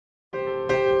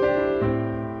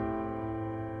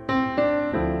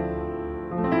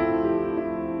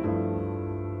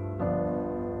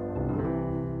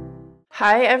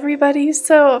Hi everybody.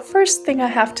 So first thing I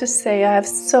have to say, I have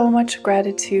so much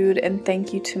gratitude and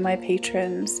thank you to my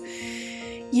patrons.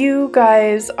 You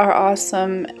guys are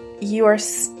awesome. You are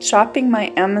shopping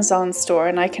my Amazon store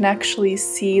and I can actually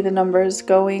see the numbers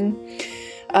going.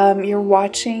 You're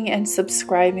watching and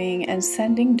subscribing and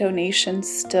sending donations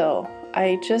still.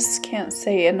 I just can't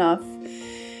say enough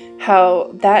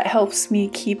how that helps me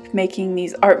keep making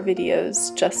these art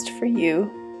videos just for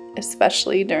you,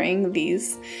 especially during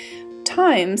these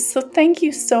times. So thank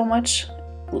you so much,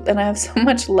 and I have so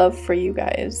much love for you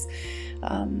guys.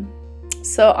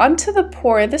 So onto the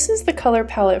pour. This is the color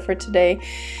palette for today.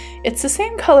 It's the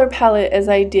same color palette as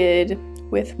I did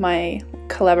with my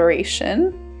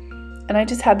collaboration, and I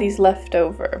just had these left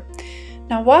over.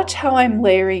 Now watch how I'm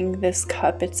layering this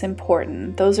cup. It's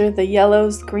important. Those are the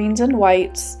yellows, greens, and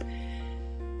whites.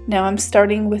 Now I'm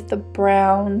starting with the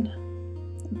brown.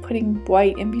 I'm putting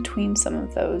white in between some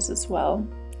of those as well.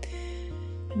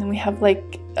 And then we have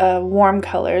like warm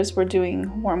colors. We're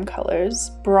doing warm colors,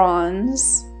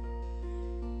 bronze.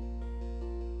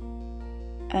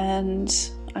 And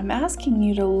I'm asking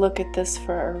you to look at this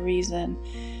for a reason.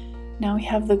 Now we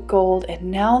have the gold and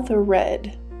now the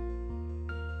red.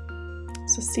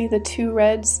 So see the two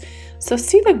reds? So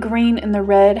see the green and the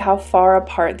red, how far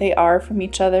apart they are from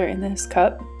each other in this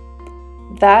cup?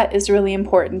 That is really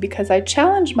important because I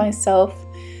challenge myself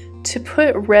to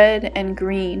put red and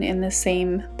green in the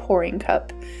same pouring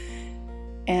cup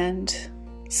and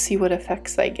see what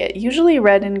effects I get. Usually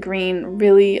red and green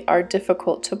really are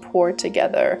difficult to pour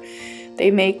together.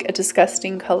 They make a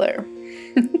disgusting color.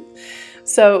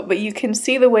 But you can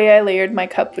see the way I layered my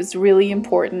cup was really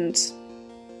important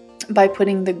by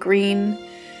putting the green,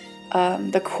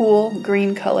 the cool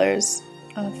green colors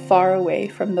far away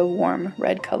from the warm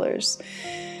red colors.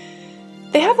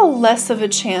 They have a less of a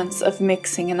chance of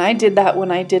mixing, and I did that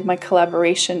when I did my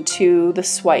collaboration to the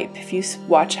swipe. If you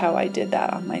watch how I did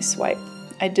that on my swipe,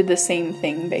 I did the same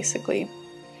thing basically.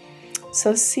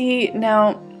 So see,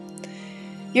 now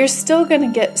you're still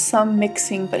gonna get some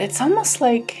mixing, but it's almost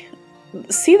like,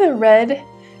 see the red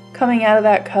coming out of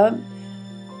that cup?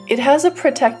 It has a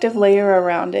protective layer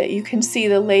around it. You can see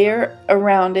the layer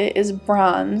around it is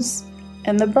bronze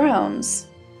and the browns.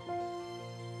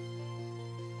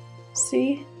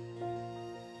 See?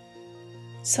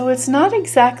 So it's not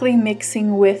exactly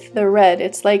mixing with the red.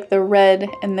 It's like the red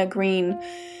and the green.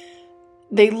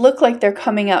 They look like they're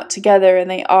coming out together,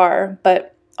 and they are,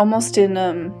 but almost in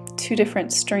two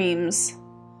different streams.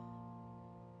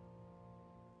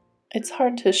 It's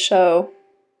hard to show.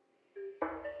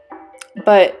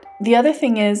 But the other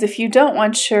thing is, if you don't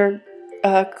want your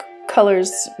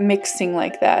colors mixing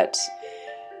like that,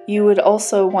 you would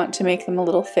also want to make them a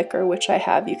little thicker, which I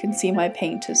have. You can see my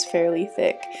paint is fairly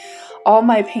thick. All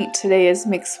my paint today is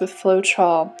mixed with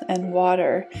Floetrol and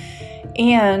water.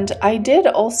 And I did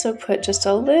also put just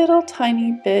a little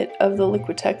tiny bit of the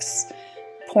Liquitex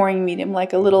pouring medium,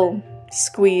 like a little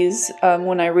squeeze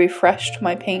when I refreshed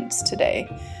my paints today.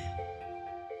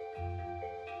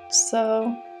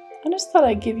 So I just thought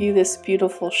I'd give you this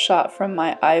beautiful shot from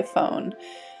my iPhone.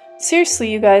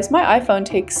 Seriously, you guys, my iPhone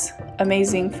takes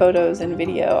amazing photos and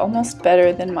video, almost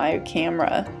better than my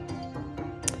camera.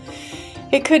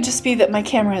 It could just be that my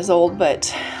camera is old,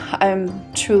 but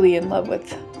I'm truly in love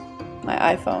with my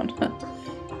iPhone.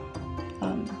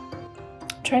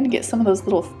 Trying to get some of those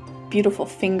little beautiful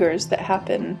fingers that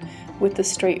happen with the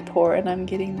straight pour, and I'm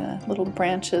getting the little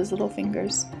branches, little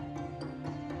fingers.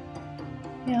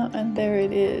 Yeah, and there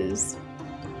it is.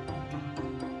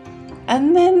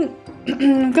 And then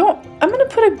I'm gonna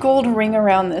put a gold ring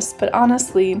around this, but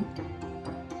honestly,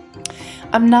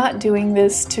 I'm not doing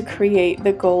this to create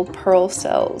the gold pearl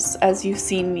cells as you've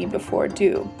seen me before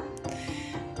do.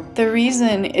 The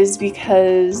reason is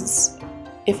because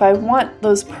if I want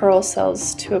those pearl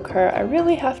cells to occur, I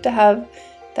really have to have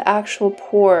the actual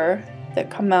pour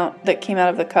that came out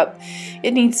of the cup.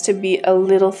 It needs to be a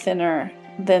little thinner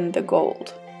than the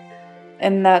gold,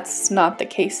 and that's not the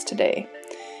case today.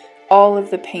 All of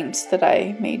the paints that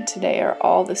I made today are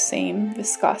all the same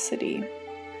viscosity.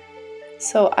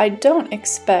 So I don't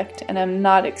expect, and I'm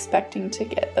not expecting to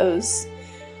get those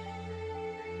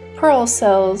pearl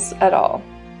cells at all.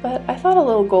 But I thought a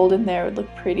little gold in there would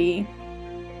look pretty.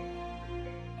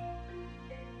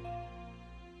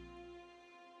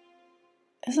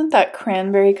 Isn't that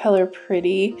cranberry color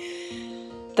pretty?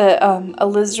 The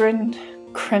alizarin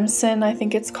crimson, I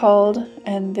think it's called,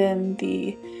 and then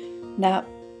the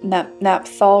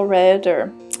naphthol red,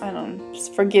 or I don't know,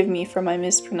 forgive me for my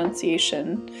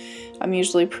mispronunciation. I'm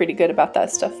usually pretty good about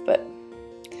that stuff, but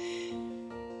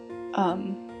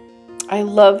I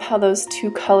love how those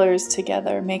two colors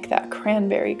together make that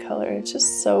cranberry color. It's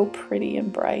just so pretty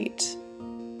and bright.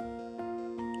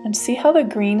 And see how the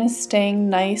green is staying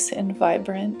nice and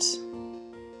vibrant.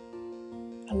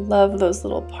 I love those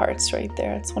little parts right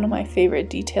there. It's one of my favorite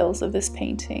details of this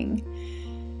painting.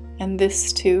 And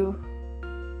this too.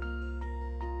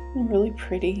 Really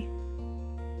pretty.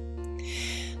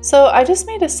 So I just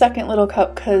made a second little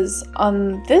cup because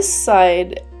on this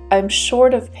side I'm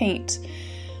short of paint.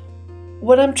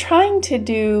 What I'm trying to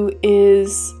do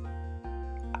is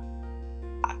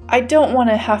I don't want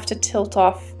to have to tilt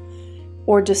off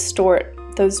or distort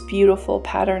those beautiful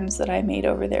patterns that I made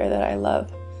over there that I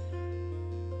love.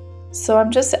 So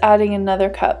I'm just adding another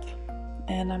cup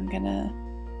and I'm gonna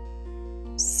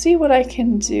see what I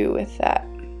can do with that.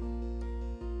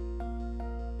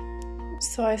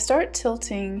 So I start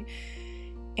tilting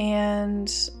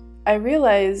and I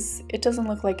realize it doesn't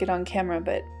look like it on camera,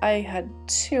 but I had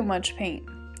too much paint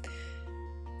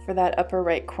for that upper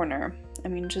right corner. I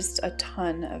mean, just a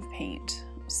ton of paint.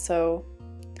 So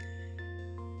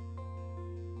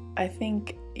I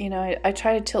think, you know, I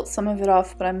try to tilt some of it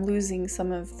off, but I'm losing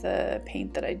some of the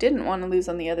paint that I didn't want to lose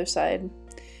on the other side.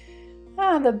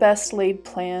 The best laid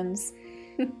plans.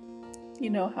 You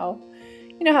know how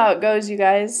it goes, you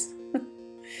guys.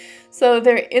 So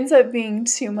there ends up being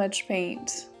too much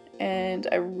paint, and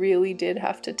I really did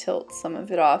have to tilt some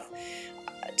of it off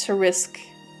to risk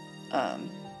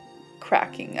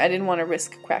cracking. I didn't want to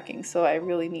risk cracking, so I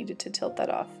really needed to tilt that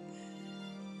off.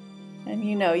 And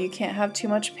you know, you can't have too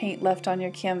much paint left on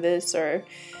your canvas, or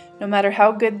no matter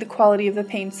how good the quality of the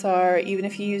paints are, even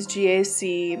if you use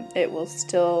GAC, it will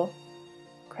still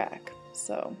crack.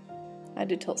 So I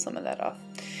did tilt some of that off.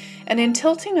 And in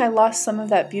tilting, I lost some of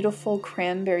that beautiful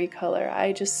cranberry color.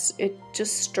 It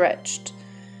just stretched.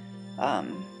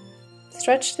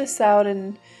 Stretched this out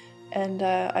and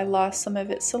I lost some of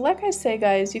it. So like I say,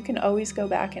 guys, you can always go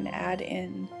back and add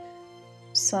in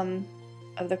some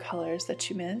of the colors that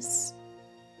you miss.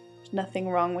 There's nothing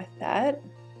wrong with that.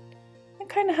 It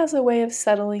kind of has a way of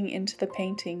settling into the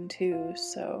painting too,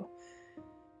 so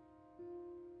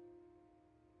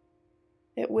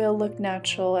it will look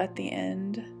natural at the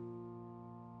end.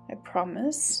 I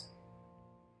promise.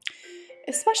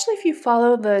 Especially if you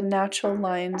follow the natural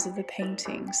lines of the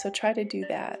painting, so try to do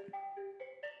that.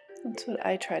 That's what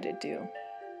I try to do.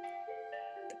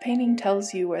 The painting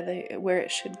tells you where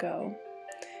it should go,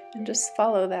 and just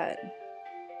follow that.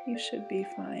 You should be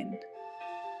fine.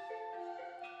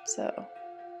 So,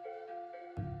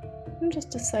 I'm just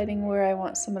deciding where I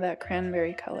want some of that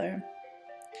cranberry color.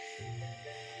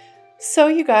 So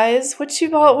you guys, what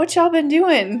y'all been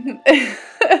doing?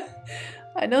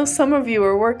 I know some of you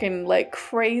are working like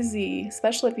crazy,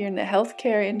 especially if you're in the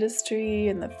healthcare industry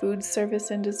and the food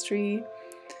service industry,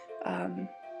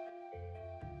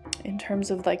 in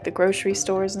terms of like the grocery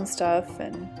stores and stuff,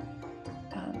 and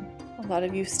a lot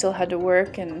of you still had to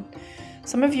work, and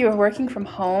some of you are working from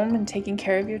home and taking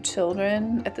care of your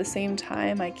children at the same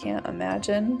time. I can't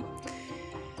imagine.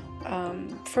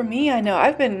 For me, I know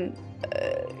I've been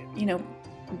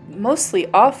mostly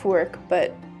off work,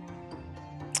 but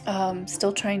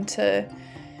still trying to,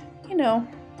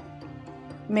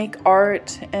 make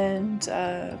art and,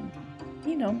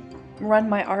 run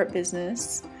my art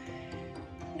business.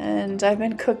 And I've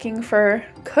been cooking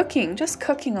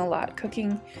a lot,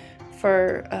 cooking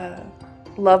for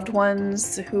loved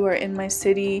ones who are in my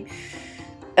city,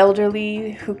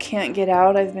 elderly who can't get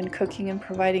out. I've been cooking and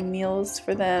providing meals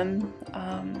for them.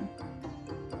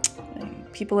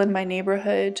 People in my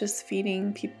neighborhood, just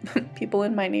feeding people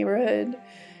in my neighborhood.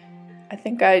 I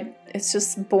think it's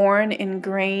just born,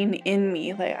 ingrained in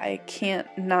me. Like, I can't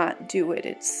not do it.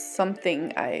 It's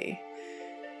something I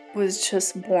was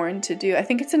just born to do. I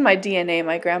think it's in my DNA.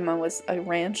 My grandma was a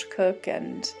ranch cook,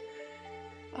 and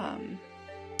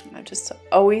I've just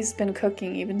always been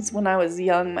cooking. Even when I was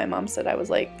young, my mom said I was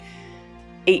like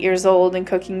 8 years old and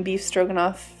cooking beef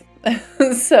stroganoff.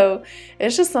 So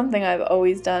it's just something I've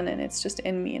always done, and it's just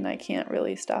in me, and I can't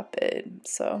really stop it.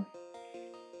 So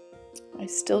I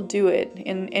still do it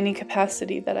in any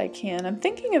capacity that I can. I'm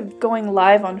thinking of going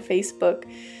live on Facebook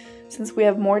since we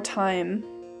have more time.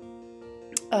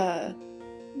 I'm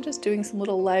just doing some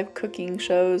little live cooking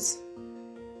shows.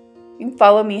 You can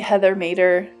follow me, Heather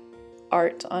Mater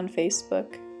Art, on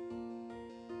Facebook.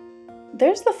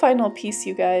 There's the final piece,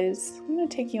 you guys. I'm going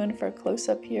to take you in for a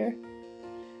close-up here.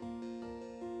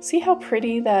 See how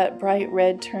pretty that bright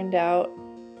red turned out?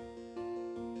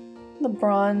 The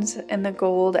bronze and the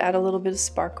gold add a little bit of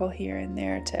sparkle here and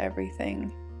there to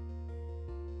everything.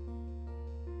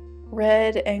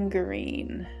 Red and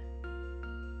green.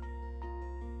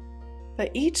 But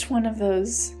each one of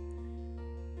those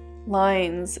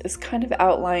lines is kind of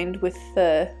outlined with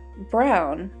the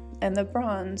brown and the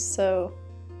bronze, so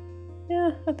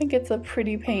yeah, I think it's a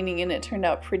pretty painting and it turned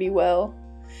out pretty well.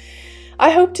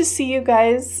 I hope to see you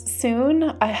guys soon.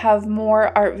 I have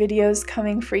more art videos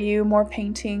coming for you, more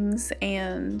paintings,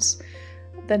 and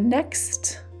the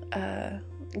next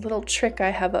little trick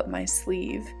I have up my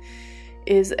sleeve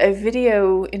is a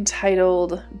video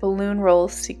entitled Balloon Roll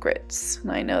Secrets.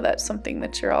 And I know that's something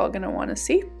that you're all going to want to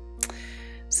see.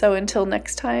 So until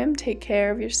next time, take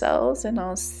care of yourselves, and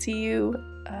I'll see you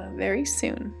very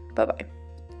soon. Bye-bye.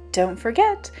 Don't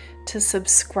forget to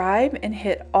subscribe and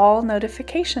hit all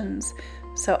notifications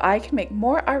so I can make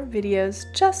more art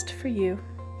videos just for you.